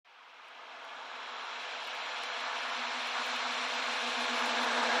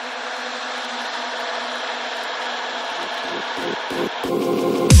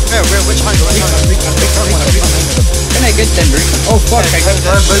Where, which hunter? Can I get 10 bricks? Oh fuck, I got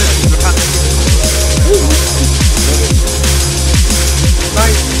that.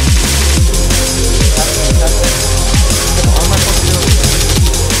 Nice.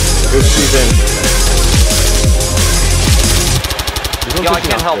 Good season. Yo, I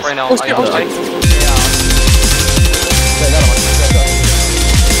can't help right now. Got him.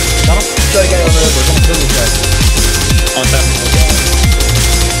 Try to get over there, we're gonna kill this guy. On that.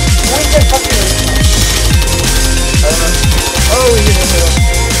 Oh, he didn't hit him.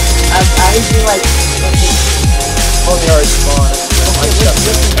 I usually like Only our spawn.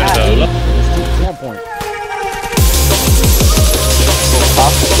 One point.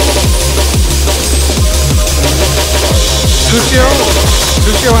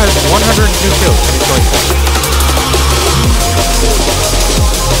 Lucio has 102 kills. He's going for it.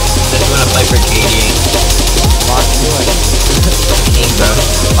 Just wanna play for KD.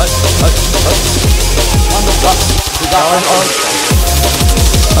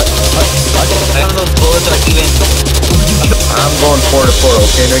 None of those bullets are even. I'm going 4 to 4,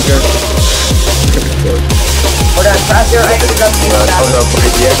 okay, nigga? hold on, pass your items up to Yeah, hold up, buddy.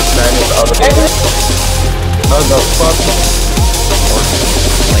 The X9 is out of the way. How the fuck?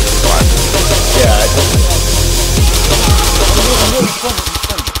 Like, what? Yeah,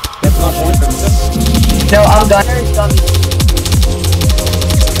 That's not point. No, I'm done.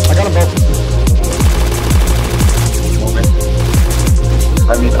 I got them both.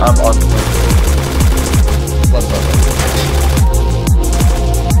 I mean, I'm on point.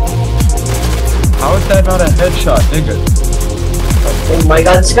 How is that not a headshot, nigga? Oh my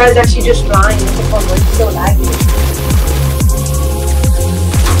god, this guy's actually just flying. What the fuck? It's so laggy.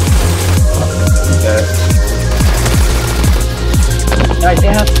 Yeah. Guys, they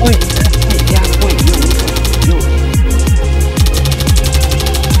have point. They have point. Yo.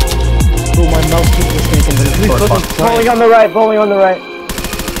 Oh, my mouse keeps mistaken. Bowling on the right, bowling on the right.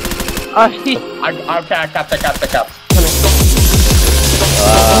 I'm cap.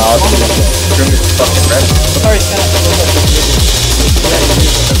 I'll see this guy. Scrimmage fucking red. Sorry,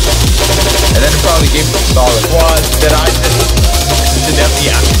 And then it probably gave me solid. What? Did I just... Did that be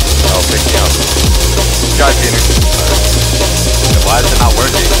active? Oh, pick me up. Guys, Phoenix. Alright. Why is it not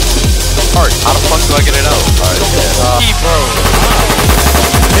working? Alright, how the fuck do I get it out? Alright, yeah. Bro.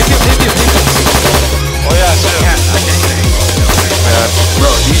 Take it. Oh yeah, shit. I can't get it. Bro,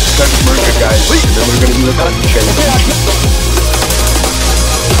 these guys murder guys. And then we're gonna be looking at each other. Yeah.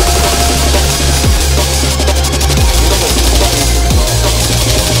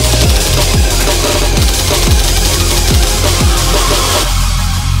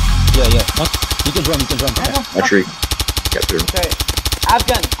 You can run. Onetrick. Get through. Okay.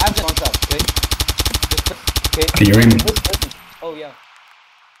 Afghan on top, okay? Okay. Can you hear me? Oh, yeah.